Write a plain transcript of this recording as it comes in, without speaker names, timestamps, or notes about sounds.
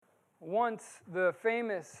Once, the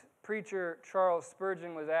famous preacher Charles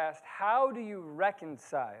Spurgeon was asked, how do you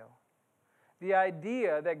reconcile the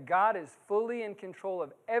idea that God is fully in control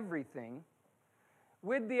of everything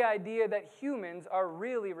with the idea that humans are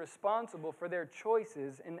really responsible for their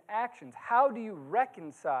choices and actions? How do you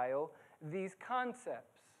reconcile these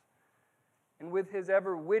concepts? And with his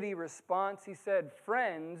ever witty response, he said,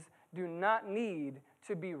 friends do not need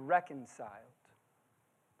to be reconciled.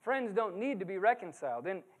 Friends don't need to be reconciled.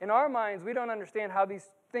 In our minds, we don't understand how these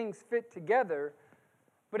things fit together,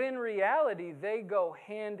 but in reality, they go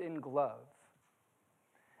hand in glove.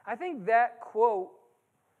 I think that quote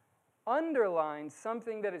underlines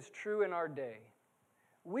something that is true in our day.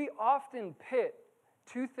 We often pit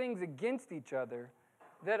two things against each other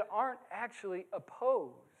that aren't actually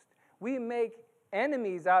opposed. We make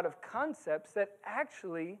enemies out of concepts that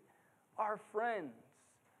actually are friends.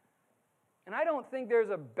 And I don't think there's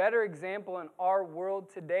a better example in our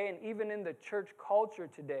world today, and even in the church culture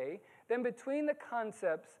today, than between the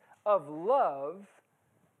concepts of love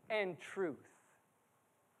and truth.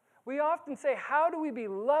 We often say, how do we be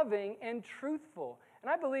loving and truthful? And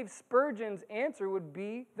I believe Spurgeon's answer would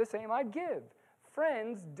be the same I'd give.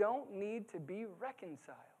 Friends don't need to be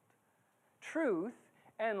reconciled. Truth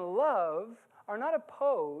and love are not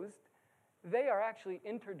opposed, they are actually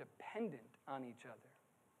interdependent on each other.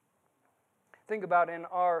 Think about in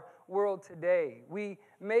our world today. We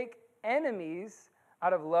make enemies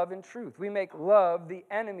out of love and truth. We make love the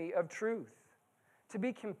enemy of truth. To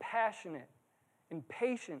be compassionate and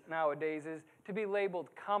patient nowadays is to be labeled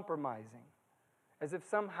compromising, as if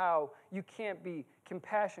somehow you can't be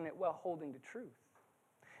compassionate while holding to truth.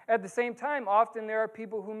 At the same time, often there are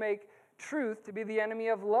people who make truth to be the enemy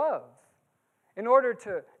of love. In order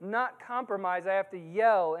to not compromise, I have to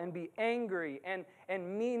yell and be angry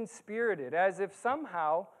and mean-spirited, as if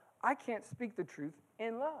somehow I can't speak the truth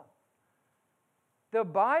in love. The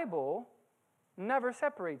Bible never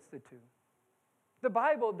separates the two. The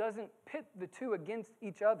Bible doesn't pit the two against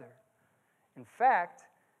each other. In fact,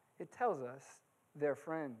 it tells us they're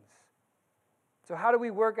friends. So how do we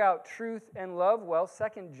work out truth and love? Well,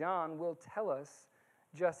 2 John will tell us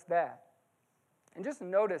just that. And just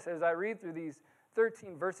notice as I read through these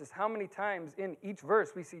 13 verses, how many times in each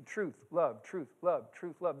verse we see truth, love, truth, love,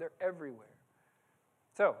 truth, love. They're everywhere.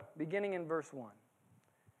 So, beginning in verse 1.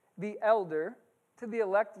 The elder to the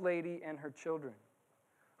elect lady and her children,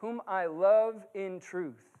 whom I love in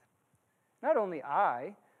truth. Not only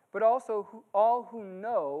I, but also all who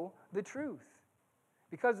know the truth,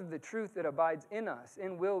 because of the truth that abides in us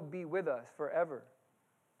and will be with us forever.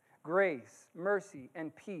 Grace, mercy,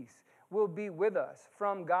 and peace will be with us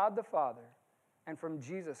from God the Father and from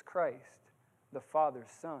Jesus Christ, the Father's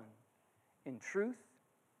Son, in truth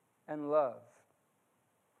and love.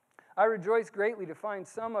 I rejoice greatly to find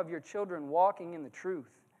some of your children walking in the truth,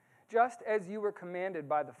 just as you were commanded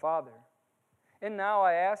by the Father. And now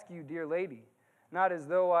I ask you, dear lady, not as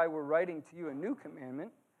though I were writing to you a new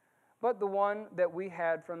commandment, but the one that we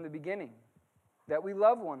had from the beginning, that we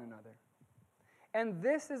love one another. And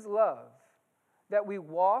this is love, that we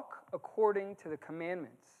walk according to the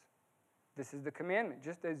commandments. This is the commandment,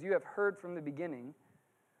 just as you have heard from the beginning,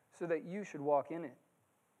 so that you should walk in it.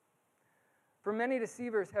 For many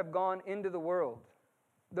deceivers have gone into the world,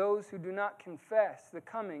 those who do not confess the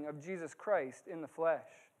coming of Jesus Christ in the flesh.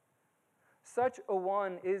 Such a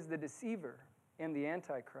one is the deceiver and the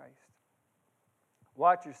Antichrist.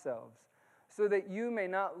 Watch yourselves, so that you may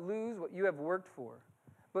not lose what you have worked for,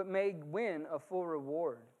 but may win a full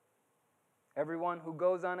reward. Everyone who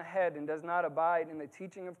goes on ahead and does not abide in the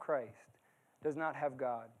teaching of Christ does not have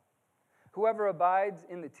God. Whoever abides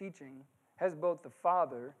in the teaching has both the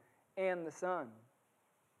Father and the Son.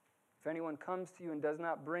 If anyone comes to you and does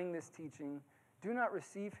not bring this teaching, do not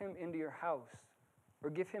receive him into your house or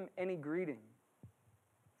give him any greeting.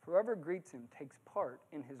 For whoever greets him takes part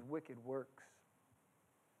in his wicked works.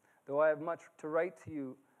 Though I have much to write to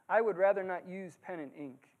you, I would rather not use pen and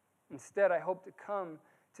ink. Instead, I hope to come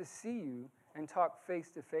to see you and talk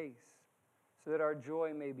face to face, so that our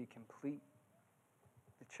joy may be complete.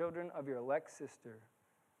 The children of your elect sister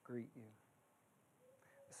greet you.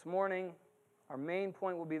 This morning, our main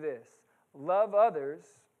point will be this: love others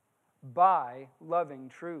by loving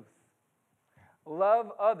truth.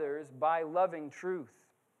 Love others by loving truth.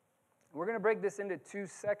 We're going to break this into two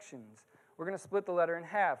sections. We're going to split the letter in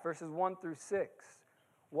half, verses 1 through 6.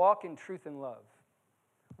 Walk in truth and love.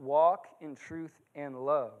 Walk in truth and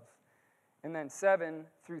love. And then 7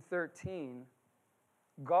 through 13,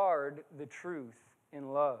 guard the truth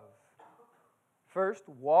in love. First,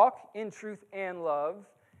 walk in truth and love.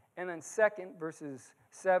 And then second, verses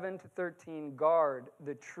 7 to 13, guard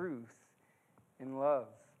the truth in love.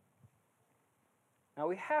 Now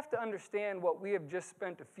we have to understand what we have just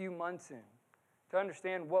spent a few months in to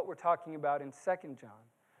understand what we're talking about in 2 John.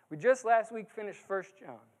 We just last week finished 1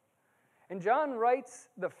 John. And John writes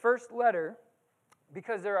the first letter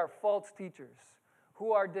because there are false teachers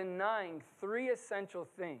who are denying three essential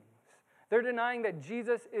things. They're denying that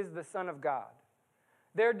Jesus is the Son of God.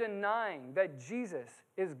 They're denying that Jesus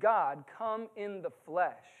is God come in the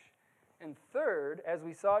flesh. And third, as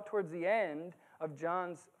we saw towards the end of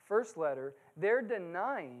John's first letter, they're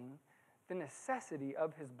denying the necessity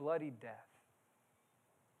of his bloody death.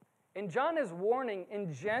 And John is warning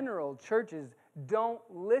in general churches, don't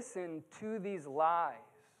listen to these lies.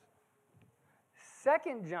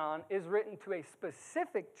 2 John is written to a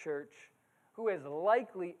specific church who is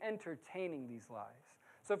likely entertaining these lies.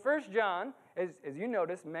 So 1 John, as you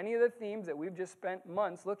notice, many of the themes that we've just spent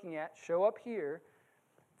months looking at show up here.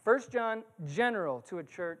 1 John, general to a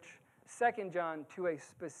church. 2 John, to a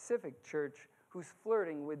specific church who's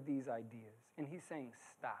flirting with these ideas. And he's saying,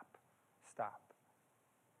 stop, stop.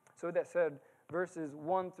 So with that said, verses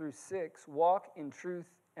 1 through 6, walk in truth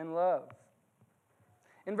and love.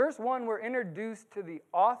 In verse 1, we're introduced to the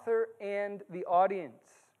author and the audience.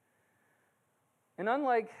 And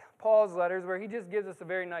unlike Paul's letters, where he just gives us a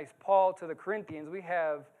very nice Paul to the Corinthians, we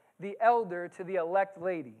have the elder to the elect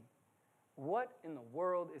lady. What in the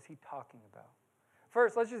world is he talking about?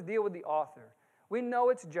 First, let's just deal with the author. We know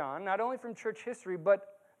it's John, not only from church history, but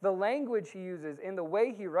the language he uses and the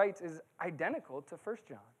way he writes is identical to 1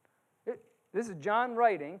 John. This is John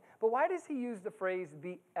writing, but why does he use the phrase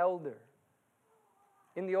the elder?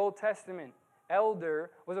 In the Old Testament,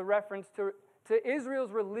 elder was a reference to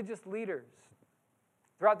Israel's religious leaders.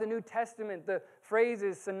 Throughout the New Testament, the phrase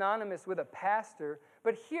is synonymous with a pastor,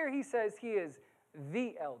 but here he says he is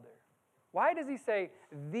the elder. Why does he say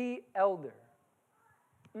the elder?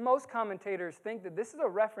 Most commentators think that this is a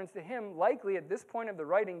reference to him, likely at this point of the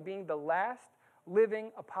writing, being the last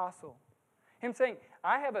living apostle. Him saying,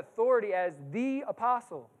 I have authority as the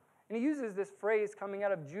apostle. And he uses this phrase coming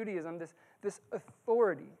out of Judaism, this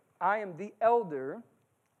authority. I am the elder,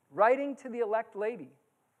 writing to the elect lady.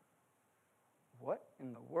 What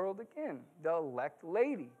in the world again? The elect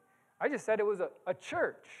lady. I just said it was a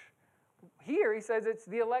church. Here he says it's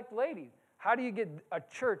the elect lady. How do you get a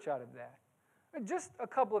church out of that? Just a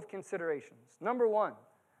couple of considerations. Number one,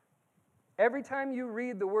 every time you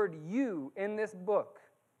read the word you in this book,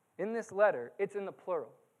 in this letter, it's in the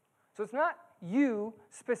plural. So it's not you,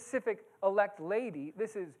 specific elect lady.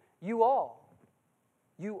 This is you all.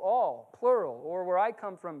 You all, plural. Or where I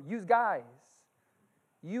come from, you guys.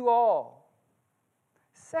 You all.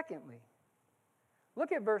 Secondly,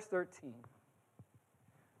 look at verse 13.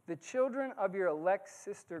 The children of your elect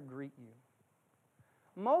sister greet you.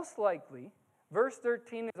 Most likely, verse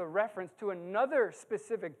 13 is a reference to another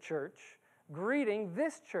specific church greeting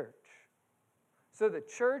this church. So the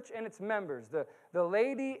church and its members, the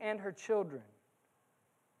lady and her children.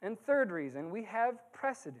 And third reason, we have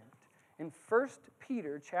precedent. In 1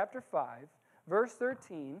 Peter chapter 5, verse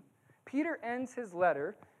 13, Peter ends his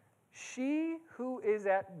letter, she who is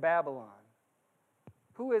at Babylon,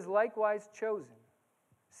 who is likewise chosen,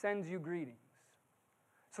 sends you greetings.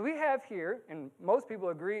 So we have here, and most people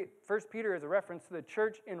agree, 1 Peter is a reference to the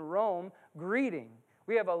church in Rome greeting.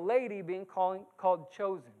 We have a lady being called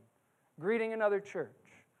chosen, greeting another church.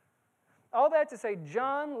 All that to say,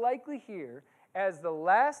 John, likely here, as the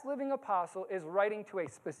last living apostle, is writing to a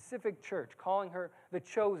specific church, calling her the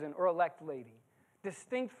chosen or elect lady,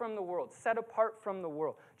 distinct from the world, set apart from the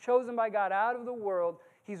world, chosen by God out of the world.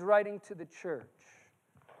 He's writing to the church.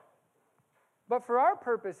 But for our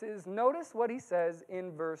purposes, notice what he says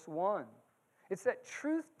in verse 1. It's that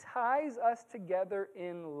truth ties us together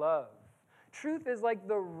in love. Truth is like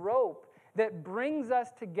the rope that brings us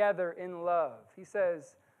together in love. He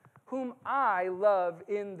says, whom I love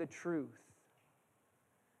in the truth.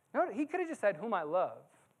 Notice, he could have just said, whom I love.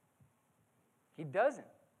 He doesn't.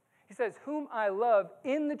 He says, whom I love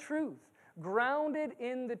in the truth, grounded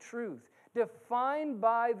in the truth, defined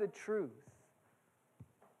by the truth.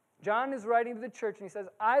 John is writing to the church and he says,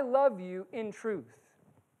 I love you in truth.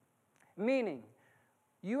 Meaning,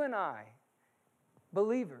 you and I,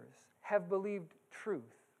 believers, have believed truth.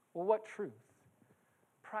 Well, what truth?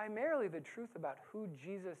 Primarily the truth about who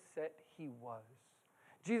Jesus said he was.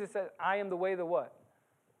 Jesus said, I am the way, the what?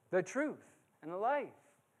 The truth and the life.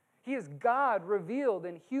 He is God revealed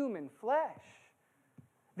in human flesh.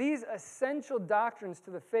 These essential doctrines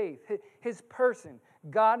to the faith, his person,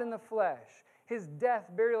 God in the flesh, his death,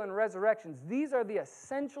 burial, and resurrections. These are the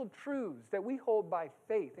essential truths that we hold by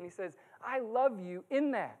faith. And he says, I love you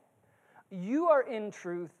in that. You are in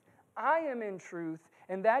truth, I am in truth,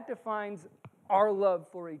 and that defines our love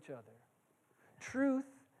for each other. Truth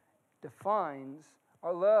defines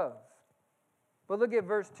our love. But look at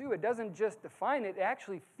verse 2. It doesn't just define it, it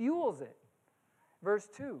actually fuels it. Verse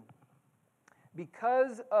 2.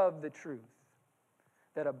 Because of the truth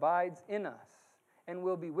that abides in us and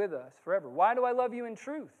will be with us forever. Why do I love you in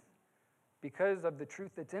truth? Because of the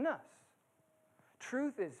truth that's in us.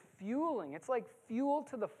 Truth is fueling. It's like fuel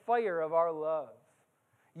to the fire of our love.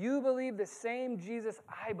 You believe the same Jesus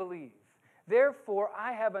I believe. Therefore,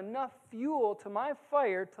 I have enough fuel to my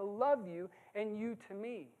fire to love you and you to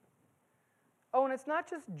me. Oh, and it's not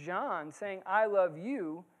just John saying, I love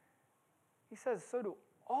you. He says, so do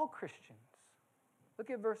all Christians.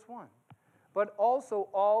 Look at verse 1. But also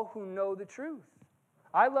all who know the truth.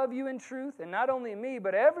 I love you in truth, and not only me,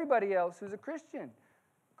 but everybody else who's a Christian.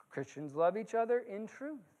 Christians love each other in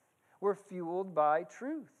truth. We're fueled by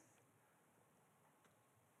truth.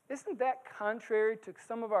 Isn't that contrary to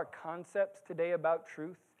some of our concepts today about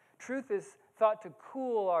truth? Truth is thought to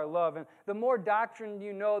cool our love, and the more doctrine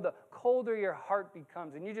you know, the colder your heart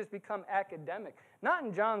becomes, and you just become academic. Not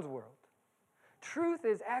in John's world. Truth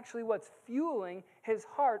is actually what's fueling his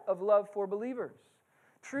heart of love for believers.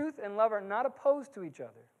 Truth and love are not opposed to each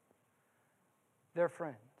other. They're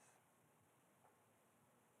friends.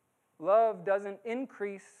 Love doesn't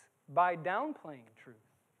increase by downplaying truth.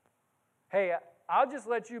 Hey, I'll just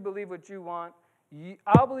let you believe what you want.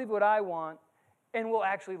 I'll believe what I want, and we'll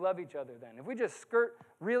actually love each other then. If we just skirt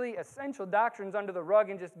really essential doctrines under the rug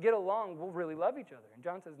and just get along, we'll really love each other. And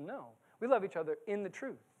John says, no. We love each other in the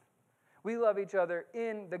truth. We love each other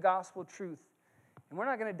in the gospel truth. And we're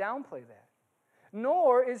not going to downplay that.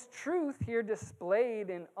 Nor is truth here displayed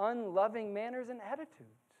in unloving manners and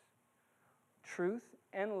attitudes. Truth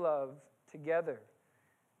and love together.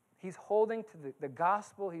 He's holding to the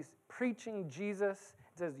gospel. He's preaching Jesus.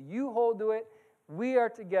 It says, you hold to it. We are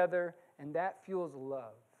together. And that fuels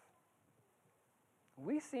love.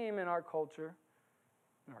 We see him in our culture,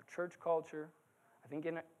 in our church culture. I think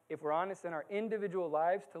if we're honest, in our individual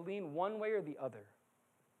lives, to lean one way or the other.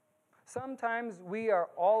 Sometimes we are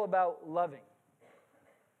all about loving.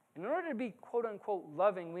 In order to be quote-unquote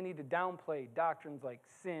loving, we need to downplay doctrines like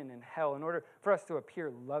sin and hell in order for us to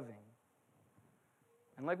appear loving.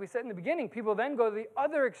 And like we said in the beginning, people then go to the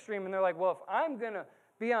other extreme and they're like, well, if I'm going to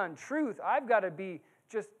be on truth, I've got to be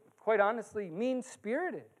just, quite honestly,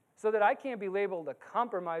 mean-spirited so that I can't be labeled a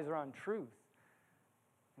compromiser on truth.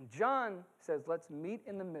 And John says, let's meet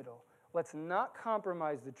in the middle. Let's not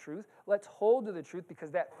compromise the truth. Let's hold to the truth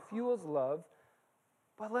because that fuels love.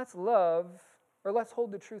 But let's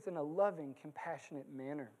hold the truth in a loving, compassionate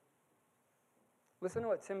manner. Listen to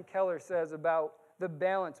what Tim Keller says about the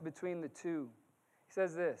balance between the two. He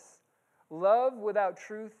says this, love without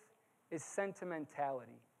truth is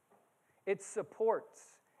sentimentality. It supports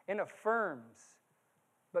and affirms,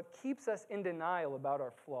 but keeps us in denial about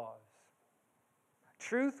our flaws.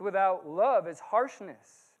 Truth without love is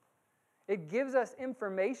harshness. It gives us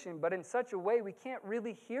information, but in such a way we can't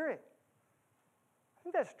really hear it. I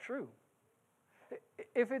think that's true.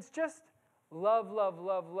 If it's just love, love,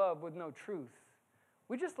 love, love with no truth,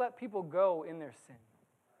 we just let people go in their sin.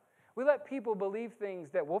 We let people believe things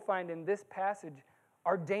that we'll find in this passage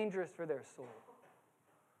are dangerous for their soul.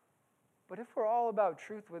 But if we're all about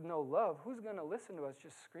truth with no love, who's going to listen to us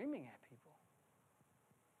just screaming at people?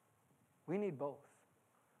 We need both.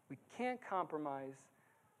 We can't compromise,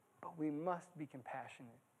 but we must be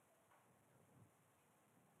compassionate.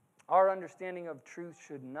 Our understanding of truth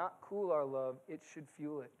should not cool our love, it should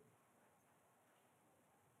fuel it.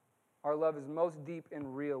 Our love is most deep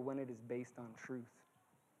and real when it is based on truth.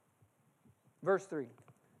 Verse 3.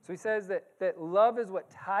 So he says that love is what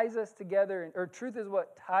ties us together, or truth is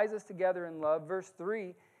what ties us together in love. Verse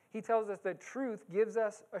 3, he tells us that truth gives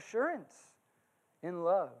us assurance in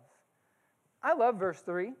love. I love verse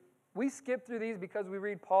 3. We skip through these because we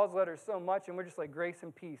read Paul's letters so much and we're just like grace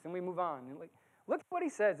and peace, and we move on. And look at what he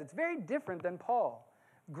says. It's very different than Paul.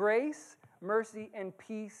 Grace, mercy, and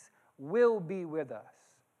peace will be with us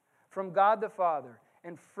from God the Father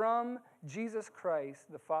and from Jesus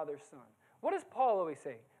Christ, the Father's Son. What does Paul always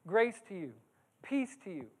say? Grace to you, peace to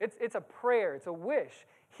you. It's a prayer, it's a wish.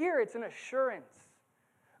 Here it's an assurance.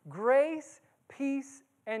 Grace, peace,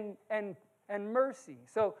 and mercy.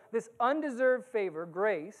 So this undeserved favor,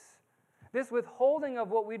 grace, this withholding of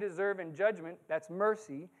what we deserve in judgment, that's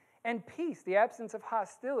mercy, and peace, the absence of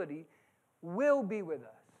hostility, will be with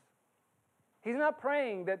us. He's not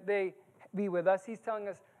praying that they be with us. He's telling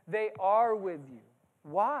us they are with you.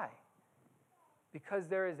 Why? Because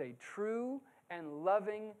there is a true and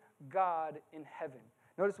loving God in heaven.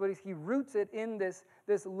 Notice what he roots it in this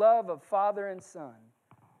love of Father and Son.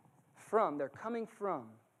 They're coming from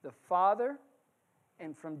the Father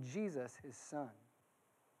and from Jesus, his Son.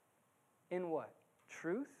 In what?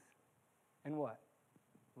 Truth and what?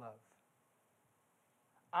 Love.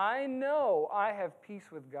 I know I have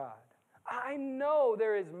peace with God. I know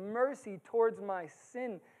there is mercy towards my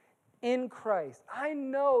sin in Christ. I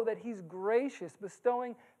know that he's gracious,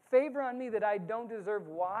 bestowing favor on me that I don't deserve.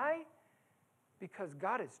 Why? Because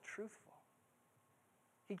God is truthful.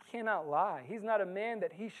 He cannot lie. He's not a man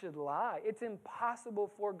that he should lie. It's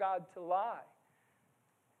impossible for God to lie.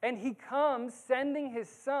 And he comes sending his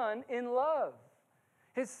Son in love.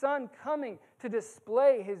 His Son coming to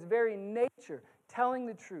display his very nature, telling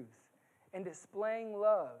the truth and displaying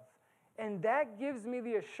love. And that gives me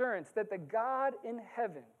the assurance that the God in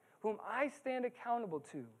heaven, whom I stand accountable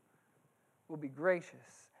to, will be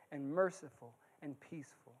gracious and merciful and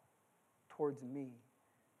peaceful towards me.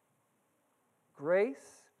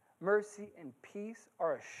 Grace, mercy, and peace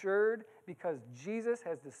are assured because Jesus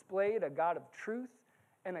has displayed a God of truth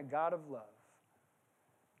and a God of love.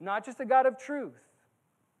 Not just a God of truth,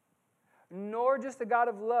 nor just a God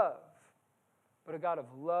of love, but a God of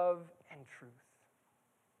love and truth.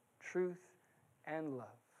 Truth and love.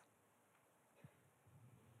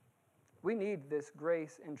 We need this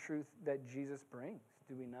grace and truth that Jesus brings,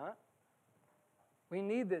 do we not? We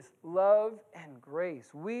need this love and grace.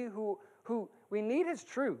 We need his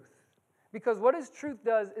truth, because what his truth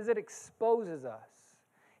does is it exposes us.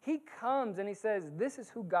 He comes and he says, this is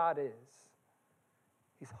who God is.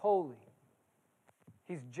 He's holy.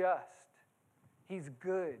 He's just. He's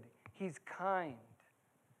good. He's kind.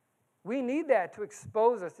 We need that to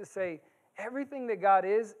expose us, to say, everything that God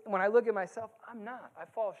is, when I look at myself, I'm not. I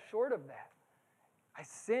fall short of that. I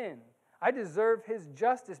sin. I deserve his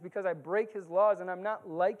justice because I break his laws and I'm not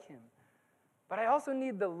like him. But I also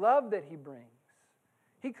need the love that he brings.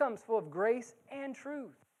 He comes full of grace and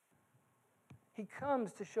truth. He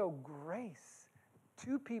comes to show grace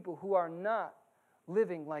to people who are not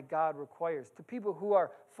living like God requires, to people who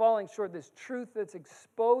are falling short. This truth that's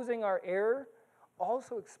exposing our error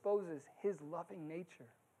also exposes his loving nature.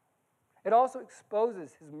 It also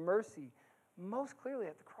exposes his mercy most clearly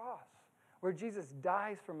at the cross, where Jesus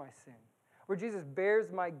dies for my sin, where Jesus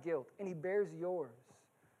bears my guilt, and he bears yours,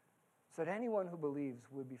 so that anyone who believes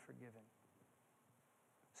would be forgiven.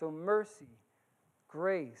 So mercy,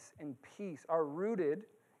 grace, and peace are rooted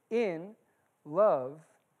in love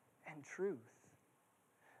and truth.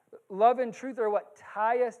 Love and truth are what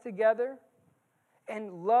tie us together,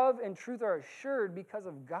 and love and truth are assured because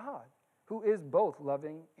of God, who is both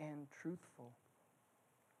loving and truthful.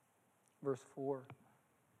 Verse 4,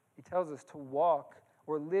 he tells us to walk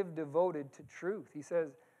or live devoted to truth. He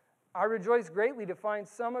says, I rejoice greatly to find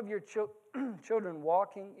some of your children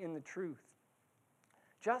walking in the truth,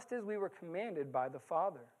 just as we were commanded by the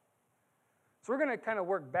Father. So we're going to kind of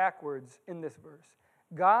work backwards in this verse.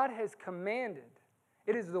 God has commanded.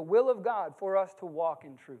 It is the will of God for us to walk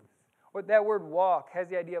in truth. Or that word walk has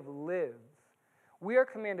the idea of live. We are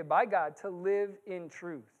commanded by God to live in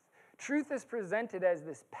truth. Truth is presented as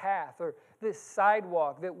this path or this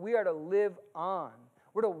sidewalk that we are to live on.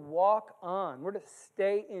 We're to walk on. We're to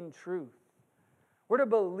stay in truth. We're to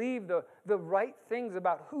believe the right things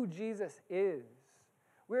about who Jesus is.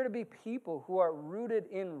 We're to be people who are rooted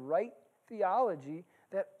in right theology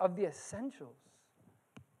of the essentials.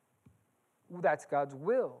 That's God's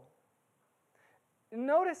will.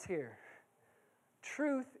 Notice here,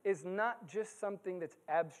 truth is not just something that's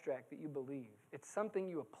abstract that you believe. It's something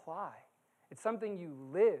you apply. It's something you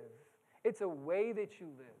live. It's a way that you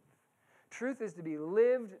live. Truth is to be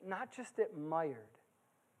lived, not just admired.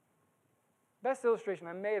 Best illustration,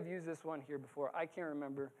 I may have used this one here before. I can't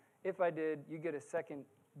remember. If I did, you get a second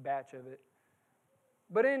batch of it.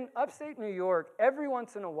 But in upstate New York, every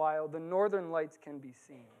once in a while, the northern lights can be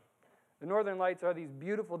seen. The northern lights are these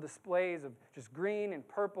beautiful displays of just green and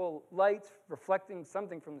purple lights reflecting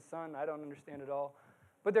something from the sun. I don't understand it all.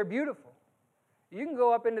 But they're beautiful. You can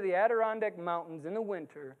go up into the Adirondack Mountains in the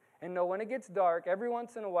winter and know when it gets dark, every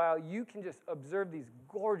once in a while, you can just observe these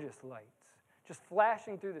gorgeous lights just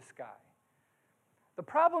flashing through the sky. The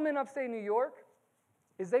problem in upstate New York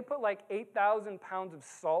is they put like 8,000 pounds of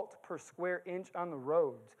salt per square inch on the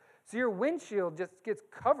roads. So your windshield just gets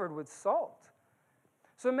covered with salt.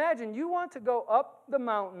 So imagine you want to go up the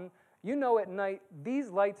mountain, you know at night these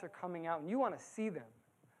lights are coming out and you want to see them.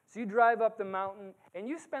 So you drive up the mountain and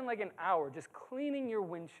you spend like an hour just cleaning your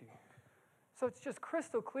windshield. So it's just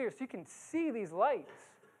crystal clear so you can see these lights.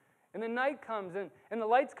 And the night comes and the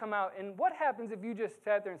lights come out. And what happens if you just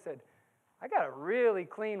sat there and said, I got a really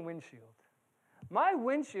clean windshield. My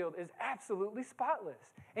windshield is absolutely spotless.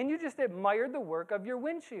 And you just admired the work of your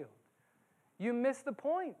windshield. You missed the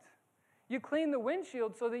point. You cleaned the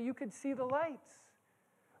windshield so that you could see the lights.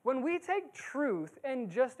 When we take truth and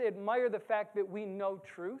just admire the fact that we know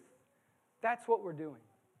truth, that's what we're doing.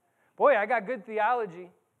 Boy, I got good theology.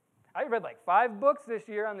 I read like 5 books this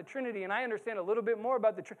year on the Trinity, and I understand a little bit more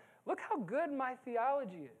about the Trinity. Look how good my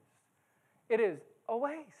theology is. It is a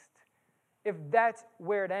waste if that's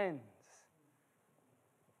where it ends.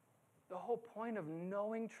 The whole point of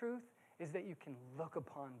knowing truth is that you can look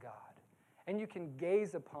upon God, and you can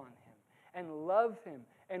gaze upon Him, and love Him,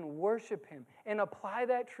 and worship Him, and apply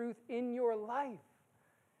that truth in your life.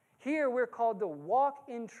 Here we're called to walk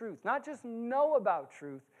in truth, not just know about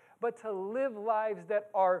truth, but to live lives that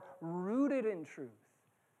are rooted in truth.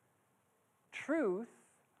 Truth,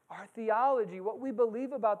 our theology, what we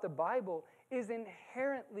believe about the Bible, is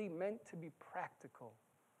inherently meant to be practical.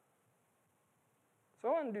 So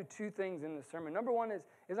I want to do 2 things in the sermon. Number one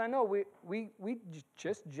is I know we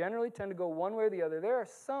just generally tend to go one way or the other. There are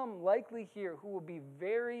some likely here who will be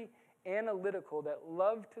very analytical, that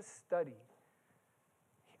love to study.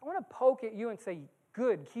 I want to poke at you and say,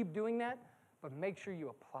 good, keep doing that, but make sure you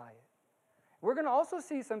apply it. We're going to also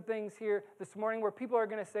see some things here this morning where people are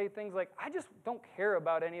going to say things like, I just don't care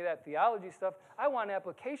about any of that theology stuff. I want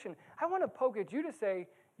application. I want to poke at you to say,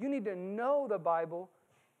 you need to know the Bible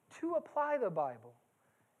to apply the Bible.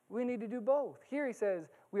 We need to do both. Here he says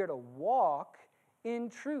we are to walk in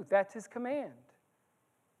truth. That's his command.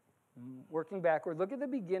 Working backward, look at the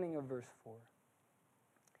beginning of verse 4.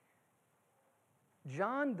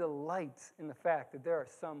 John delights in the fact that there are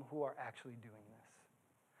some who are actually doing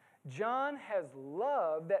this. John has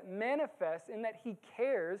love that manifests in that he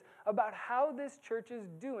cares about how this church is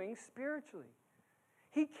doing spiritually.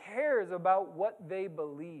 He cares about what they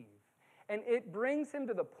believe. And it brings him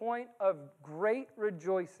to the point of great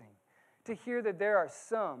rejoicing to hear that there are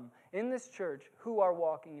some in this church who are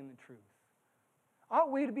walking in the truth.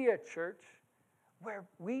 Ought we to be a church where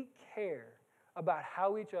we care about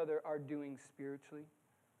how each other are doing spiritually?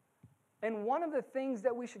 And one of the things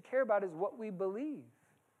that we should care about is what we believe.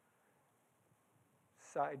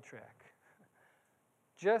 Sidetrack.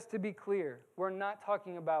 Just to be clear, we're not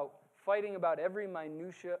talking about fighting about every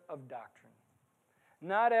minutia of doctrine.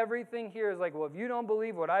 Not everything here is like, well, if you don't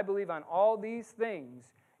believe what I believe on all these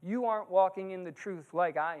things, you aren't walking in the truth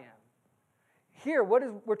like I am. Here, what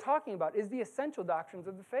we're talking about is the essential doctrines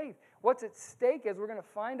of the faith. What's at stake, as we're going to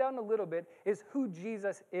find out in a little bit, is who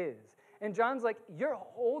Jesus is. And John's like, you're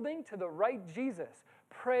holding to the right Jesus.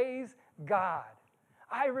 Praise God.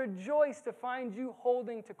 I rejoice to find you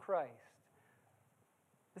holding to Christ.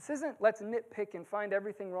 This isn't let's nitpick and find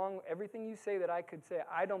everything wrong, everything you say that I could say,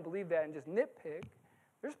 I don't believe that, and just nitpick.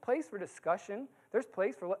 There's place for discussion. There's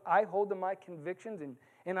place for I hold to my convictions,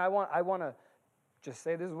 and I want to just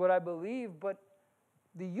say this is what I believe. But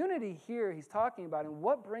the unity here he's talking about, and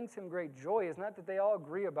what brings him great joy, is not that they all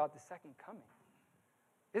agree about the second coming.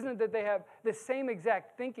 Isn't it that they have the same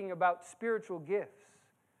exact thinking about spiritual gifts?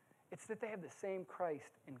 It's that they have the same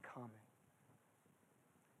Christ in common.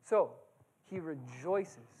 So he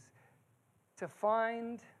rejoices to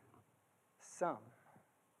find some.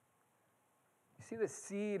 You see the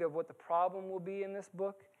seed of what the problem will be in this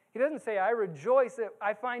book? He doesn't say, I rejoice that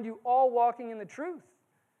I find you all walking in the truth.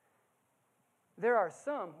 There are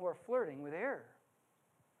some who are flirting with error.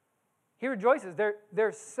 He rejoices.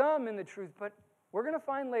 There's some in the truth, but we're going to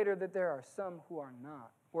find later that there are some who are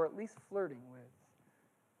not, or at least flirting with.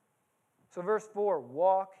 So verse 4,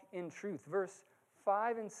 walk in truth. Verse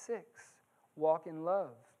 5 and 6, walk in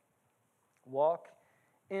love. Walk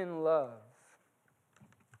in love.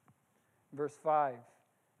 Verse 5,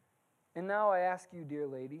 and now I ask you, dear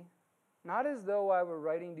lady, not as though I were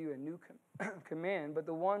writing to you a new command, but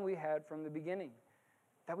the one we had from the beginning,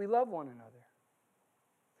 that we love one another.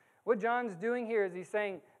 What John's doing here is he's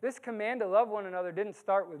saying, this command to love one another didn't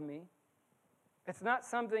start with me. It's not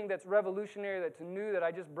something that's revolutionary, that's new, that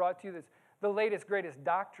I just brought to you, that's the latest, greatest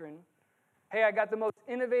doctrine. Hey, I got the most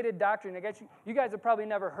innovative doctrine. I guess you guys have probably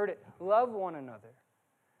never heard it. Love one another.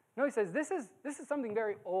 No, he says, this is something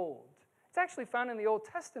very old. It's actually found in the Old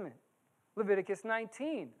Testament. Leviticus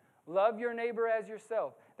 19, love your neighbor as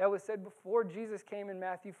yourself. That was said before Jesus came in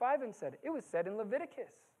Matthew 5 and said it. It was said in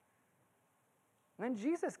Leviticus. And then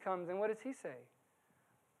Jesus comes, and what does he say?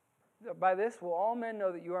 By this will all men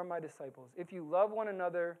know that you are my disciples, if you love one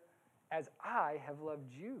another as I have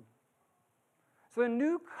loved you. So the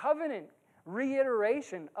new covenant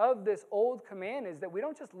reiteration of this old command is that we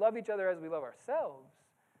don't just love each other as we love ourselves.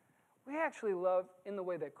 We actually love in the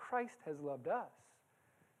way that Christ has loved us,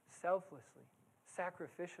 selflessly,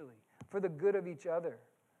 sacrificially, for the good of each other.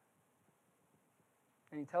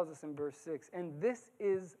 And he tells us in verse 6, and this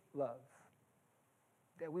is love,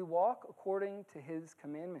 that we walk according to his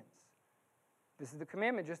commandments. This is the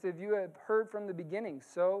commandment, just as you have heard from the beginning,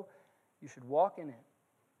 so you should walk in it.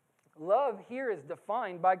 Love here is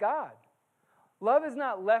defined by God. Love is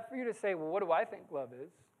not left for you to say, well, what do I think love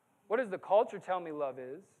is? What does the culture tell me love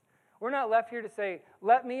is? We're not left here to say,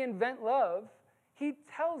 let me invent love. He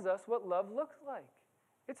tells us what love looks like.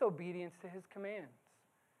 It's obedience to his commands.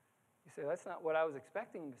 You say, that's not what I was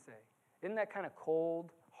expecting him to say. Isn't that kind of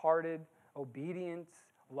cold-hearted obedience,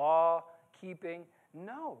 law-keeping?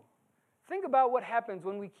 No. Think about what happens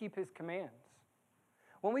when we keep his commands.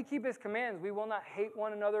 When we keep his commands, we will not hate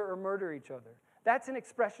one another or murder each other. That's an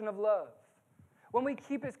expression of love. When we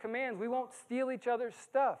keep his commands, we won't steal each other's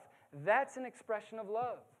stuff. That's an expression of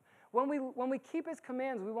love. When we keep his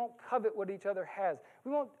commands, we won't covet what each other has.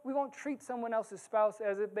 We won't treat someone else's spouse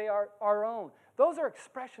as if they are our own. Those are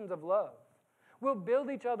expressions of love. We'll build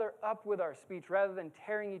each other up with our speech rather than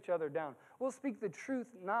tearing each other down. We'll speak the truth,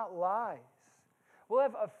 not lies. We'll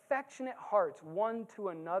have affectionate hearts one to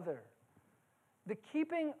another. The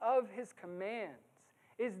keeping of his commands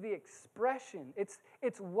is the expression.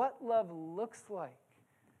 It's what love looks like.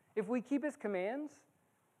 If we keep his commands,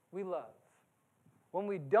 we love. When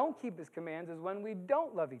we don't keep his commands is when we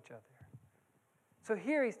don't love each other. So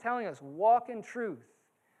here he's telling us, walk in truth.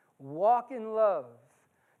 Walk in love.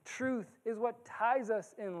 Truth is what ties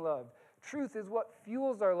us in love. Truth is what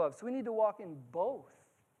fuels our love. So we need to walk in both.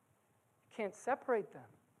 You can't separate them.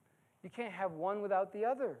 You can't have one without the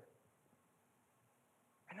other.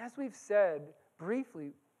 And as we've said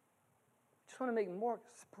briefly, I just want to make more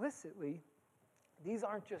explicitly, these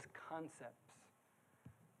aren't just concepts.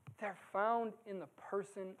 They're found in the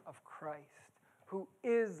person of Christ, who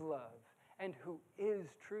is love and who is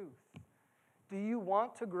truth. Do you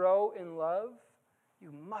want to grow in love?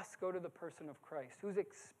 You must go to the person of Christ, who's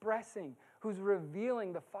expressing, who's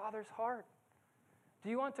revealing the Father's heart.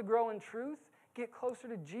 Do you want to grow in truth? Get closer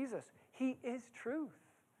to Jesus. He is truth.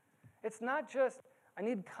 It's not just, I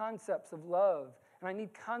need concepts of love and I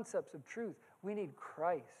need concepts of truth. We need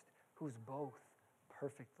Christ, who's both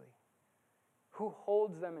perfectly, who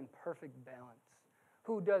holds them in perfect balance,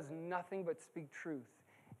 who does nothing but speak truth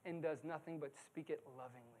and does nothing but speak it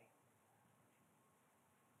lovingly.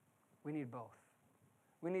 We need both.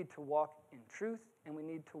 We need to walk in truth and we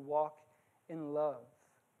need to walk in love.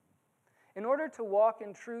 In order to walk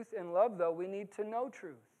in truth and love, though, we need to know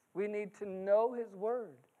truth. We need to know his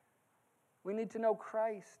word. We need to know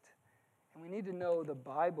Christ. And we need to know the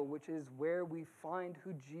Bible, which is where we find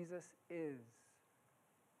who Jesus is.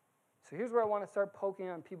 So here's where I want to start poking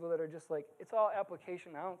on people that are just like, it's all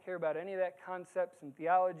application. I don't care about any of that concepts and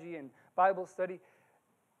theology and Bible study.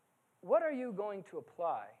 What are you going to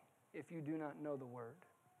apply if you do not know the word?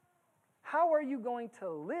 How are you going to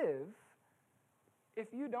live if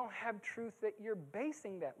you don't have truth that you're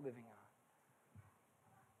basing that living on?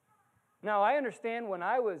 Now, I understand when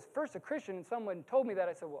I was first a Christian and someone told me that,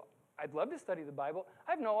 I said, well, I'd love to study the Bible.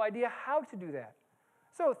 I have no idea how to do that.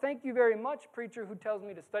 So thank you very much, preacher who tells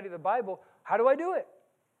me to study the Bible. How do I do it?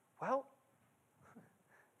 Well,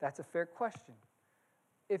 that's a fair question.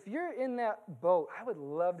 If you're in that boat, I would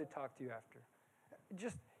love to talk to you after.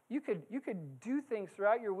 Just you could do things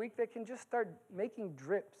throughout your week that can just start making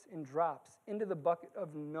drips and drops into the bucket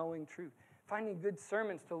of knowing truth. Finding good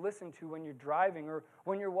sermons to listen to when you're driving or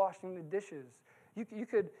when you're washing the dishes. You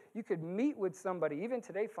could meet with somebody. Even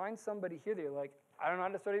today, find somebody here that you're like, I don't know how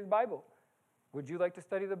to study the Bible. Would you like to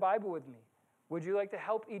study the Bible with me? Would you like to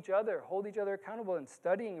help each other, hold each other accountable in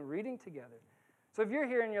studying and reading together? So if you're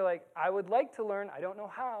here and you're like, I would like to learn, I don't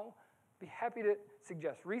know how, be happy to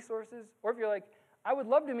suggest resources. Or if you're like, I would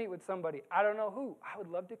love to meet with somebody, I don't know who, I would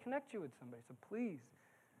love to connect you with somebody. So please,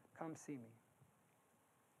 come see me.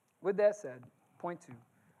 With that said, point 2,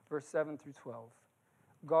 verse 7 through 12.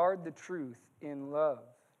 Guard the truth in love.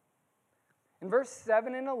 In verse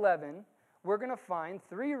 7 and 11, we're going to find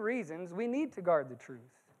 3 reasons we need to guard the truth.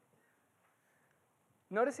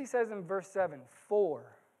 Notice he says in verse 7,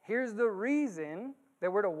 for. Here's the reason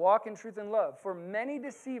that we're to walk in truth and love. For many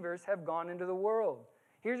deceivers have gone into the world.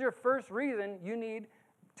 Here's your first reason you need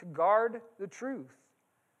to guard the truth.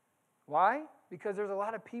 Why? Because there's a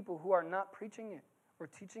lot of people who are not preaching it or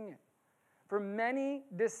teaching it. For many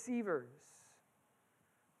deceivers.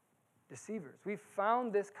 We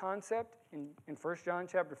found this concept in 1 John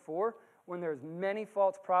chapter 4 when there's many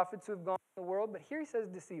false prophets who have gone in the world. But here he says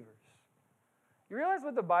deceivers. You realize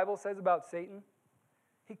what the Bible says about Satan?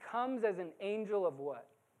 He comes as an angel of what?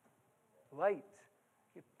 light.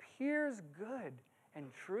 It appears good and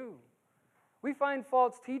true. We find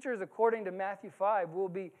false teachers, according to Matthew 5, will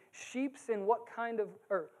be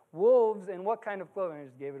wolves in what kind of clothing? I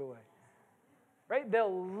just gave it away. Right?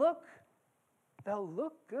 They'll look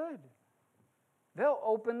good. They'll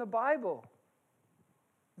open the Bible.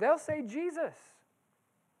 They'll say Jesus.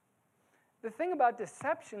 The thing about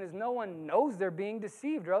deception is no one knows they're being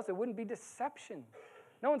deceived, or else it wouldn't be deception.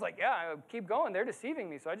 No one's like, yeah, keep going. They're deceiving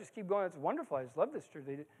me, so I just keep going. It's wonderful. I just love this truth.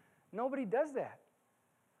 Nobody does that.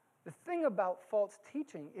 The thing about false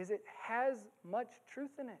teaching is it has much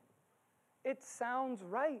truth in it. It sounds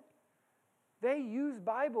right. They use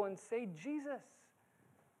Bible and say Jesus.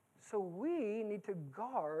 So we need to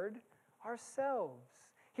guard ourselves.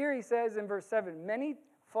 Here he says in verse 7, many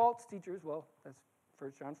false teachers, well, that's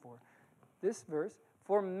 1 John 4, this verse,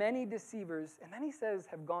 for many deceivers, and then he says,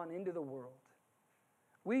 have gone into the world.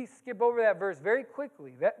 We skip over that verse very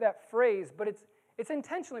quickly, that phrase, but it's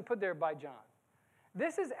intentionally put there by John.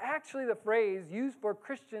 This is actually the phrase used for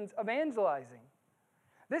Christians evangelizing.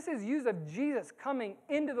 This is used of Jesus coming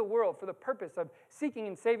into the world for the purpose of seeking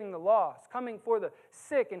and saving the lost, coming for the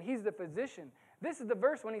sick, and he's the physician. This is the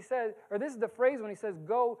verse when he says, or this is the phrase when he says,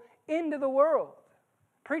 go into the world.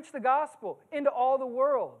 Preach the gospel into all the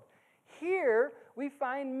world. Here we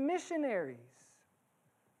find missionaries.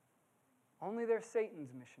 Only they're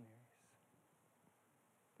Satan's missionaries.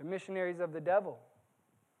 They're missionaries of the devil.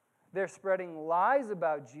 They're spreading lies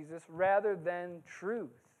about Jesus rather than truth.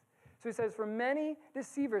 So he says, for many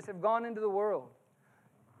deceivers have gone into the world.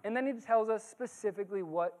 And then he tells us specifically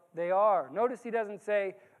what they are. Notice he doesn't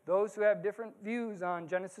say those who have different views on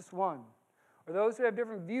Genesis 1, or those who have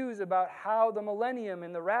different views about how the millennium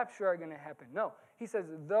and the rapture are going to happen. No, he says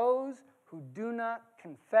those who do not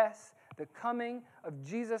confess the coming of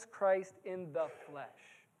Jesus Christ in the flesh.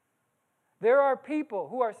 There are people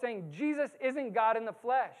who are saying Jesus isn't God in the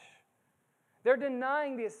flesh. They're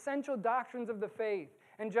denying the essential doctrines of the faith.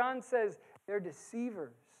 And John says they're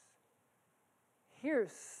deceivers. Here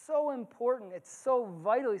is so important. It's so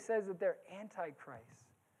vital. He says that they're antichrist.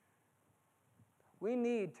 We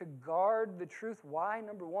need to guard the truth. Why?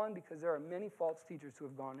 Number one, because there are many false teachers who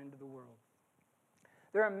have gone into the world.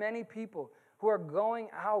 There are many people who are going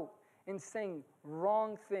out and saying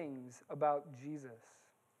wrong things about Jesus.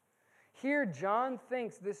 Here, John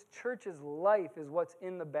thinks this church's life is what's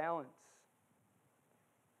in the balance.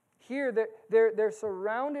 Here, they're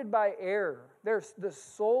surrounded by error. The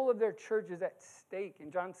soul of their church is at stake.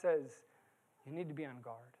 And John says, you need to be on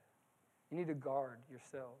guard. You need to guard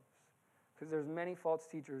yourselves. Because there's many false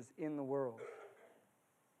teachers in the world.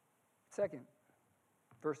 Second,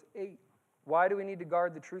 verse 8. Why do we need to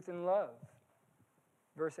guard the truth in love?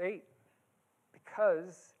 Verse 8.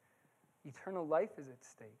 Because eternal life is at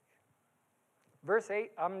stake. Verse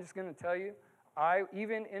 8, I'm just going to tell you,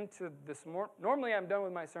 normally I'm done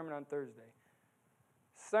with my sermon on Thursday.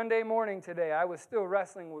 Sunday morning today, I was still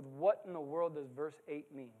wrestling with what in the world does verse 8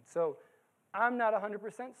 mean. So I'm not 100%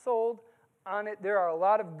 sold on it. There are a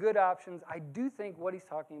lot of good options. I do think what he's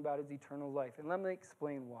talking about is eternal life. And let me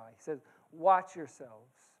explain why. He says, watch yourselves.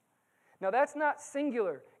 Now that's not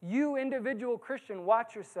singular. You, individual Christian,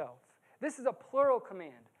 watch yourself. This is a plural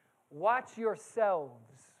command. Watch yourselves.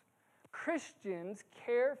 Christians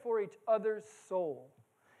care for each other's soul.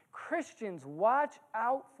 Christians watch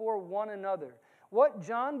out for one another. What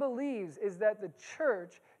John believes is that the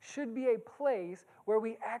church should be a place where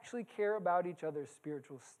we actually care about each other's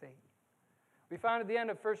spiritual state. We found at the end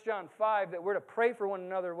of 1 John 5 that we're to pray for one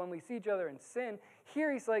another when we see each other in sin.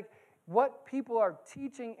 Here he's like, what people are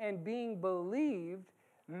teaching and being believed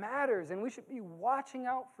matters, and we should be watching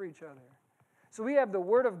out for each other. So we have the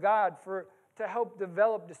Word of God to help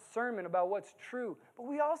develop discernment about what's true. But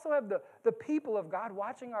we also have the people of God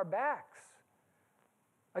watching our backs.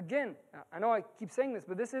 Again, I know I keep saying this,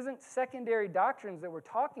 but this isn't secondary doctrines that we're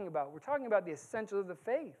talking about. We're talking about the essentials of the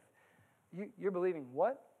faith. You're believing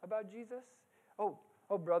what about Jesus? Oh,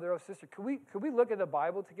 brother, oh, sister, could we look at the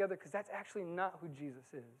Bible together? Because that's actually not who Jesus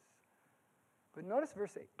is. But notice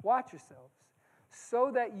verse 8. Watch yourselves, so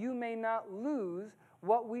that you may not lose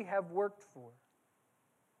what we have worked for.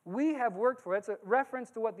 We have worked for. It's a reference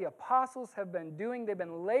to what the apostles have been doing. They've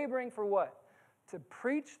been laboring for what? To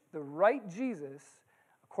preach the right Jesus,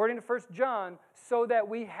 according to 1 John, so that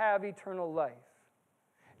we have eternal life.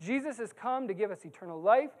 Jesus has come to give us eternal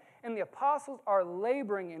life, and the apostles are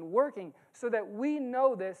laboring and working so that we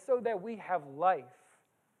know this, so that we have life.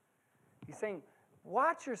 He's saying,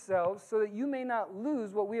 watch yourselves so that you may not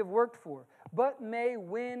lose what we have worked for, but may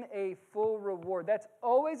win a full reward. That's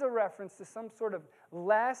always a reference to some sort of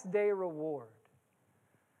last day reward.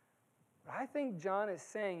 What I think John is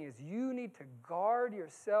saying is you need to guard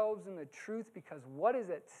yourselves in the truth because what is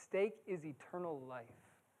at stake is eternal life.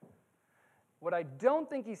 What I don't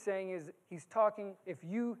think he's saying is he's talking if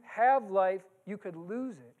you have life, you could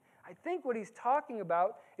lose it. I think what he's talking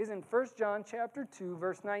about is in 1 John chapter 2,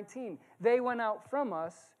 verse 19. They went out from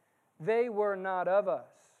us, they were not of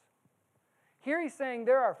us. Here he's saying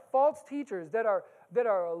there are false teachers that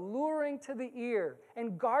are alluring to the ear.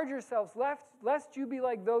 And guard yourselves, lest you be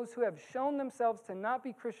like those who have shown themselves to not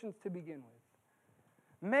be Christians to begin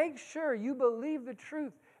with. Make sure you believe the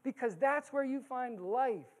truth because that's where you find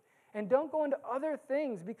life. And don't go into other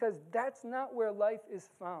things because that's not where life is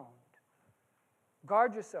found.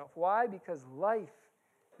 Guard yourself. Why? Because life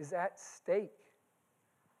is at stake.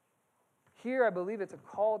 Here, I believe it's a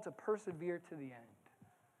call to persevere to the end.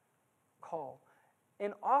 Call.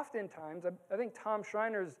 And oftentimes, I think Tom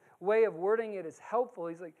Schreiner's way of wording it is helpful.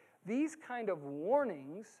 He's like, these kind of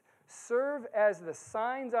warnings serve as the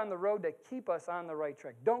signs on the road that keep us on the right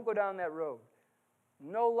track. Don't go down that road.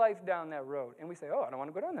 No life down that road. And we say, oh, I don't want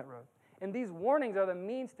to go down that road. And these warnings are the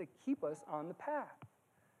means to keep us on the path.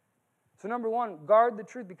 So number one, guard the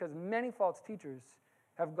truth because many false teachers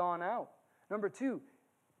have gone out. Number two,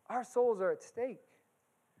 our souls are at stake.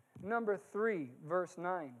 Number three, verse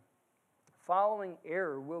 9. Following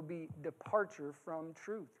error will be departure from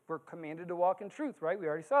truth. We're commanded to walk in truth, right? We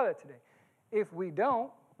already saw that today. If we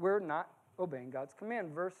don't, we're not obeying God's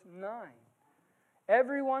command. Verse 9.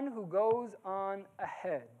 Everyone who goes on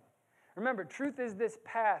ahead. Remember, truth is this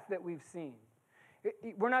path that we've seen.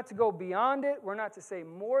 We're not to go beyond it. We're not to say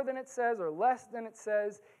more than it says or less than it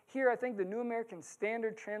says. Here, I think the New American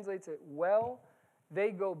Standard translates it well.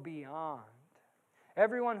 They go beyond.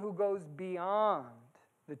 Everyone who goes beyond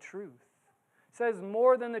the truth says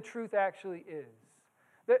more than the truth actually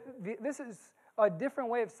is. This is a different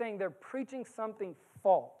way of saying they're preaching something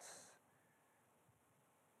false.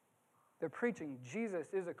 They're preaching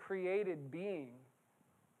Jesus is a created being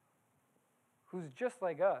who's just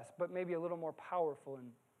like us, but maybe a little more powerful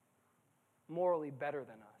and morally better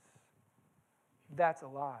than us. That's a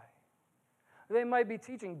lie. They might be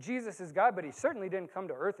teaching Jesus is God, but he certainly didn't come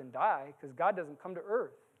to earth and die because God doesn't come to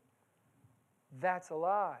earth. That's a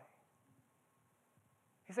lie.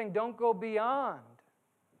 He's saying don't go beyond.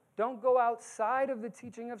 Don't go outside of the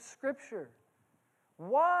teaching of Scripture.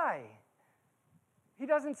 Why? He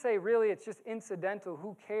doesn't say, really, it's just incidental.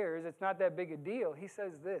 Who cares? It's not that big a deal. He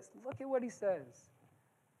says this. Look at what he says.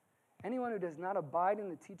 Anyone who does not abide in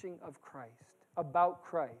the teaching of Christ, about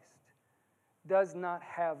Christ, does not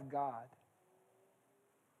have God.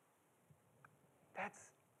 That's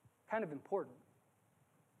kind of important.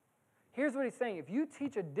 Here's what he's saying. If you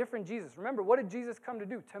teach a different Jesus, remember, what did Jesus come to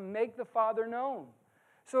do? To make the Father known.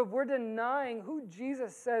 So if we're denying who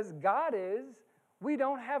Jesus says God is, we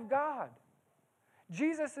don't have God.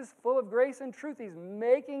 Jesus is full of grace and truth. He's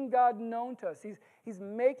making God known to us. He's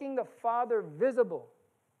making the Father visible.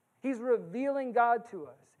 He's revealing God to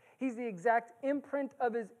us. He's the exact imprint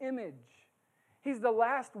of his image. He's the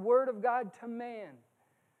last word of God to man.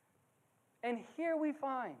 And here we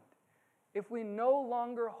find, if we no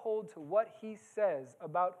longer hold to what he says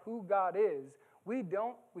about who God is, we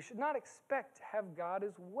should not expect to have God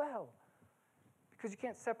as well. Because you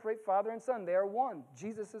can't separate Father and Son. They are one.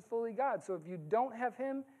 Jesus is fully God. So if you don't have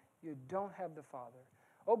him, you don't have the Father.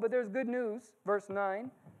 Oh, but there's good news. Verse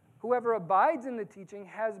 9. Whoever abides in the teaching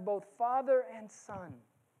has both Father and Son.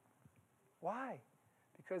 Why?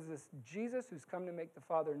 Because this Jesus who's come to make the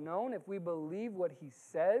Father known, if we believe what he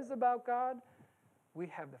says about God, we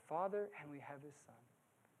have the Father and we have his Son.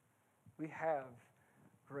 We have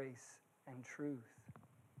grace and truth.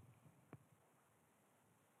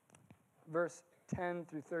 Verse 10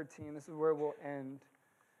 through 13, this is where we'll end.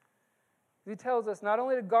 He tells us not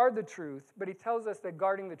only to guard the truth, but he tells us that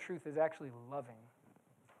guarding the truth is actually loving.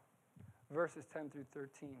 Verses 10 through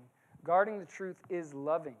 13. Guarding the truth is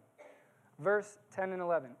loving. Verse 10 and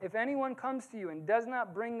 11. If anyone comes to you and does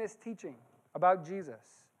not bring this teaching about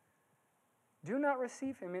Jesus, do not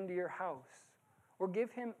receive him into your house or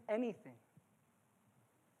give him anything.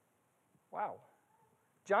 Wow.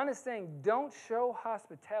 John is saying don't show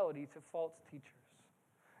hospitality to false teachers.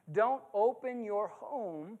 Don't open your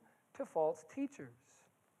home to false teachers.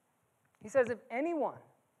 He says if anyone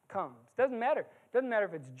comes, doesn't matter. Doesn't matter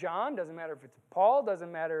if it's John, doesn't matter if it's Paul,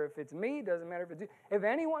 doesn't matter if it's me, doesn't matter if it's you. If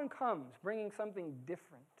anyone comes bringing something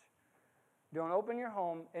different, don't open your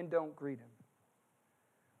home and don't greet him.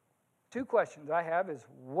 Two questions I have is,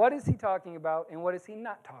 what is he talking about and what is he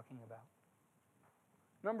not talking about?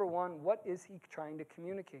 Number one, what is he trying to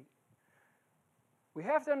communicate? We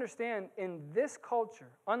have to understand in this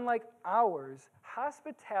culture, unlike ours,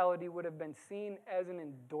 hospitality would have been seen as an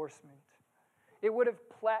endorsement. It would have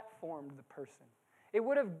platformed the person. It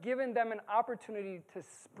would have given them an opportunity to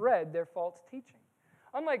spread their false teaching.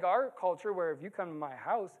 Unlike our culture, where if you come to my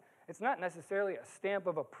house, it's not necessarily a stamp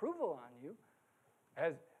of approval on you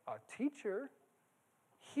as a teacher.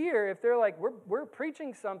 Here, if they're like, we're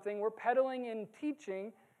preaching something, we're peddling and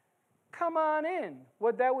teaching, come on in.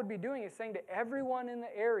 What that would be doing is saying to everyone in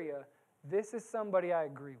the area, this is somebody I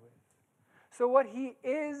agree with. So what he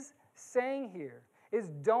is saying here is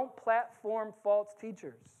don't platform false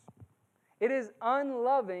teachers. It is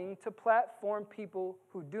unloving to platform people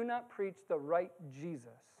who do not preach the right Jesus.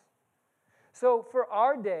 So for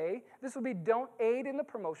our day, this would be don't aid in the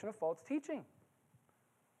promotion of false teaching.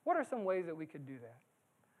 What are some ways that we could do that?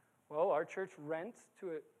 Well, our church rents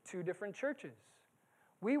to two different churches.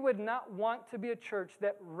 We would not want to be a church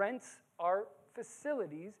that rents our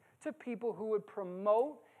facilities to people who would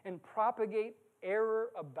promote and propagate error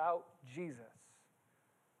about Jesus.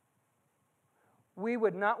 We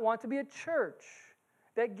would not want to be a church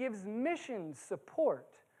that gives mission support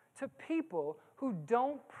to people who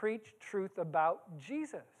don't preach truth about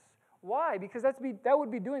Jesus. Why? Because that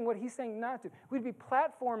would be doing what he's saying not to. We'd be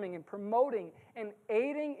platforming and promoting and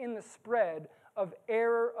aiding in the spread of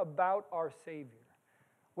error about our Savior,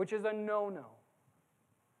 which is a no-no.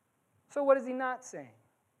 So what is he not saying?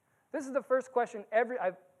 This is the first question.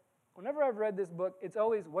 Whenever I've read this book, it's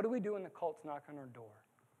always, what do we do when the cults knock on our door?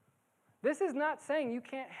 This is not saying you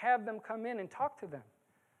can't have them come in and talk to them.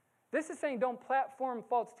 This is saying don't platform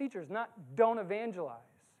false teachers, not don't evangelize.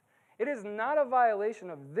 It is not a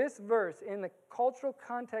violation of this verse in the cultural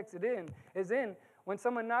context it is in when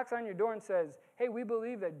someone knocks on your door and says, hey, we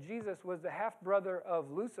believe that Jesus was the half-brother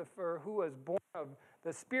of Lucifer who was born of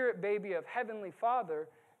the spirit baby of Heavenly Father.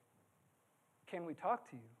 Can we talk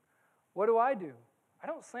to you? What do? I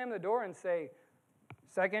don't slam the door and say,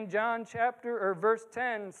 2 John verse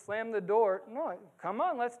 10, slam the door. No, come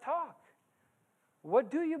on, let's talk.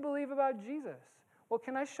 What do you believe about Jesus? Well,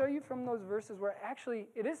 can I show you from those verses where actually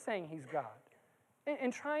it is saying he's God?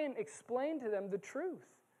 And try and explain to them the truth.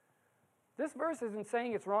 This verse isn't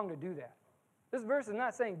saying it's wrong to do that. This verse is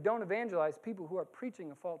not saying don't evangelize people who are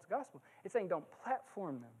preaching a false gospel. It's saying don't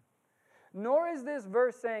platform them. Nor is this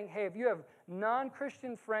verse saying, hey, if you have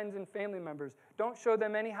non-Christian friends and family members, don't show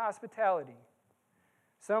them any hospitality.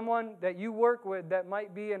 Someone that you work with that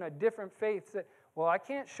might be in a different faith said, well, I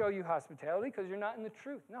can't show you hospitality because you're not in the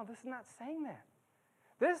truth. No, this is not saying that.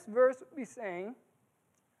 This verse would be saying,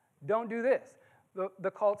 don't do this.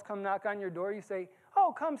 The cults come knock on your door. You say,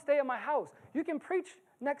 oh, come stay at my house. You can preach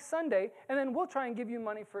next Sunday, and then we'll try and give you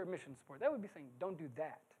money for mission support. That would be saying, don't do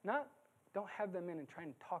that. Not, don't have them in and try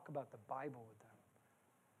and talk about the Bible with them.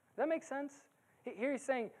 Does that make sense? Here he's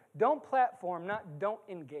saying, don't platform, not don't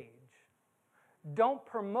engage. Don't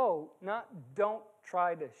promote, not don't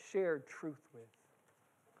try to share truth with.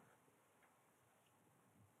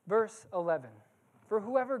 Verse 11, for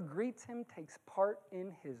whoever greets him takes part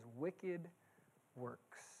in his wicked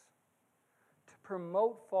works. To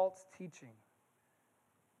promote false teaching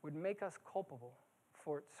would make us culpable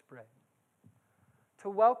for its spread. To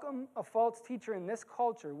welcome a false teacher in this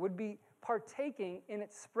culture would be partaking in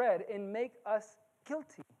its spread and make us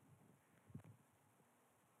guilty.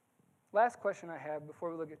 Last question I have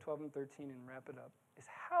before we look at 12 and 13 and wrap it up is,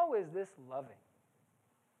 how is this loving?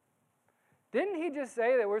 Didn't he just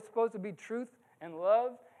say that we're supposed to be truth and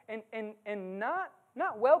love and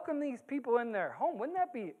not welcome these people in their home? Wouldn't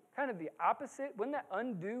that be kind of the opposite? Wouldn't that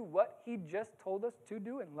undo what he just told us to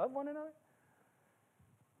do and love one another?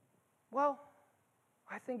 Well,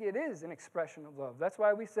 I think it is an expression of love. That's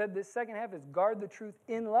why we said this second half is guard the truth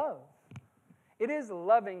in love. It is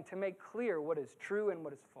loving to make clear what is true and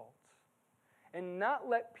what is false, and not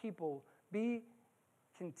let people be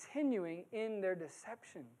continuing in their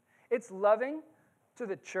deception. It's loving to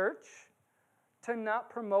the church to not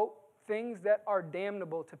promote things that are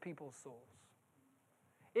damnable to people's souls.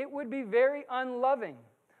 It would be very unloving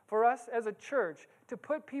for us as a church to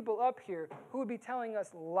put people up here who would be telling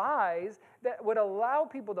us lies that would allow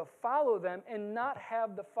people to follow them and not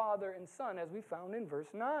have the Father and Son, as we found in verse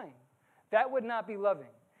 9. That would not be loving.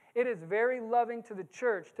 It is very loving to the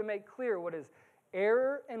church to make clear what is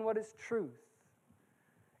error and what is truth.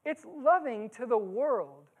 It's loving to the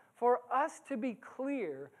world for us to be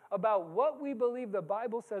clear about what we believe the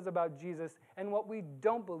Bible says about Jesus and what we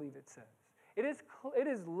don't believe it says. It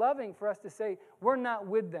is loving for us to say, we're not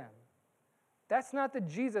with them. That's not the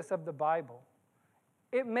Jesus of the Bible.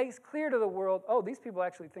 It makes clear to the world, oh, these people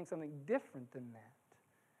actually think something different than that.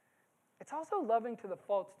 It's also loving to the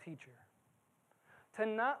false teacher. to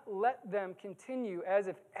not let them continue as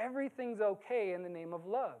if everything's okay in the name of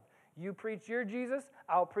love. You preach your Jesus,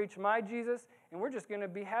 I'll preach my Jesus, and we're just going to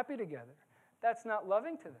be happy together. That's not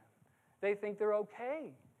loving to them. They think they're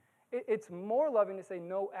okay. It's more loving to say,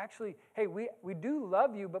 no, actually, hey, we do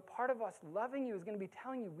love you, but part of us loving you is going to be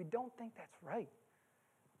telling you we don't think that's right.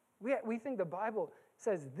 We think the Bible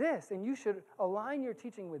says this, and you should align your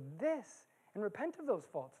teaching with this and repent of those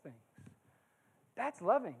false things. That's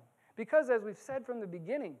loving. Because as we've said from the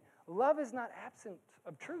beginning, love is not absent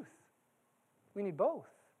of truth. We need both.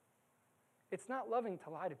 It's not loving to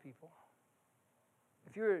lie to people.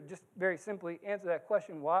 If you were to just very simply answer that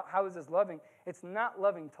question, how is this loving? It's not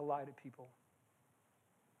loving to lie to people.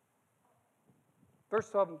 Verse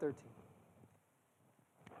 12 and 13.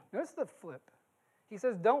 Notice the flip. He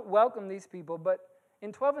says, don't welcome these people, but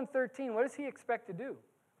in 12 and 13, what does he expect to do?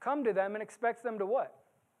 Come to them and expects them to what?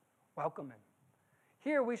 Welcome him.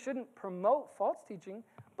 Here, we shouldn't promote false teaching,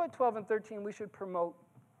 but 12 and 13, we should promote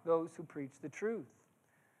those who preach the truth.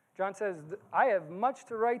 John says, I have much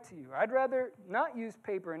to write to you. I'd rather not use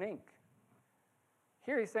paper and ink.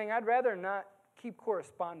 Here he's saying, I'd rather not keep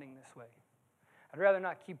corresponding this way. I'd rather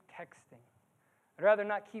not keep texting. I'd rather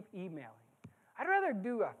not keep emailing. I'd rather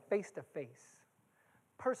do a face-to-face,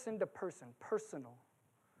 person-to-person, personal.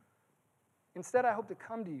 Instead, I hope to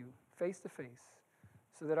come to you face-to-face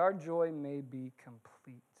so that our joy may be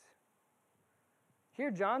complete.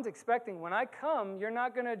 Here, John's expecting, when I come, you're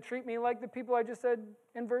not going to treat me like the people I just said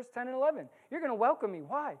in verse 10 and 11. You're going to welcome me.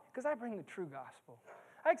 Why? Because I bring the true gospel.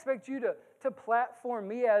 I expect you to platform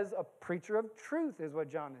me as a preacher of truth, is what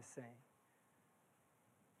John is saying.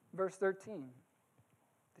 Verse 13,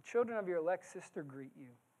 the children of your elect sister greet you.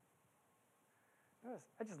 Notice,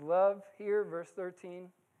 I just love here, verse 13.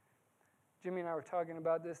 Jimmy and I were talking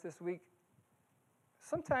about this week.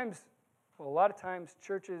 Sometimes, well, a lot of times,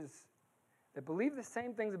 churches that believe the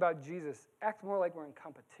same things about Jesus act more like we're in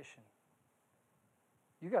competition.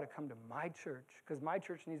 You got to come to my church because my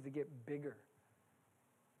church needs to get bigger.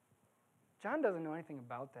 John doesn't know anything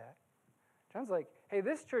about that. John's like, hey,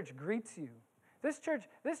 this church greets you. This church,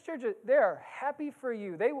 they are happy for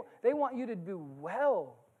you. They want you to do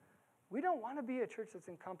well. We don't want to be a church that's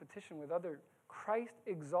in competition with other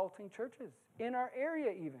Christ-exalting churches in our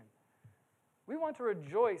area even. We want to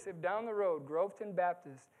rejoice if down the road Groveton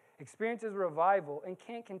Baptist experiences revival and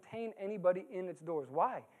can't contain anybody in its doors.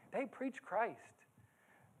 Why? They preach Christ.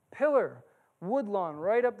 Pillar, Woodlawn,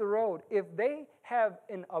 right up the road, if they have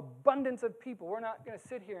an abundance of people, we're not going to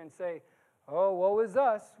sit here and say, oh, woe is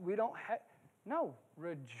us. We don't have... No,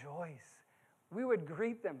 rejoice. We would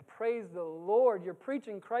greet them. Praise the Lord. You're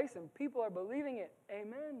preaching Christ and people are believing it.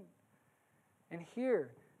 Amen. And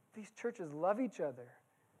here, these churches love each other.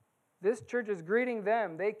 This church is greeting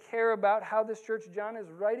them. They care about how this church John is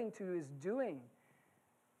writing to is doing.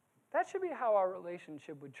 That should be how our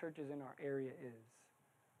relationship with churches in our area is.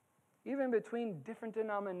 Even between different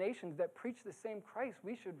denominations that preach the same Christ,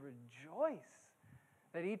 we should rejoice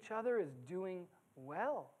that each other is doing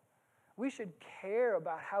well. We should care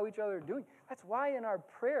about how each other are doing. That's why in our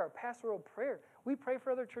prayer, our pastoral prayer, we pray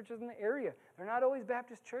for other churches in the area. They're not always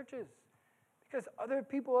Baptist churches because other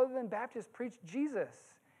people other than Baptists preach Jesus.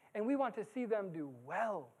 And we want to see them do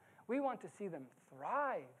well. We want to see them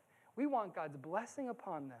thrive. We want God's blessing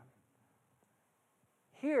upon them.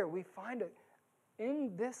 Here we find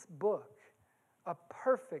in this book a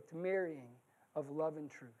perfect marrying of love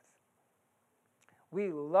and truth.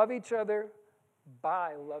 We love each other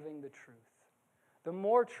by loving the truth. The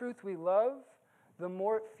more truth we love, the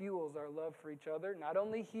more it fuels our love for each other, not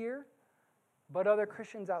only here, but other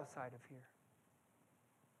Christians outside of here.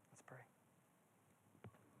 Let's pray.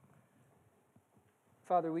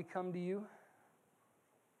 Father, we come to you,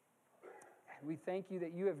 and we thank you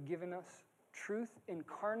that you have given us truth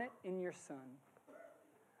incarnate in your Son,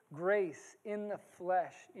 grace in the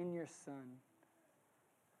flesh in your Son.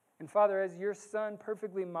 And Father, as your Son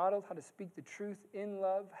perfectly modeled how to speak the truth in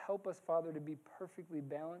love, help us, Father, to be perfectly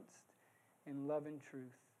balanced in love and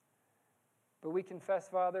truth. But we confess,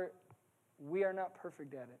 Father, we are not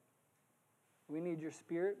perfect at it. We need your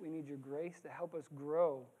Spirit, we need your grace to help us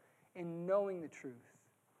grow in knowing the truth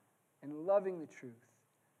and loving the truth.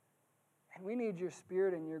 And we need your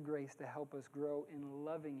Spirit and your grace to help us grow in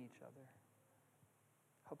loving each other.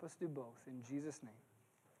 Help us do both. In Jesus' name,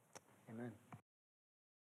 amen.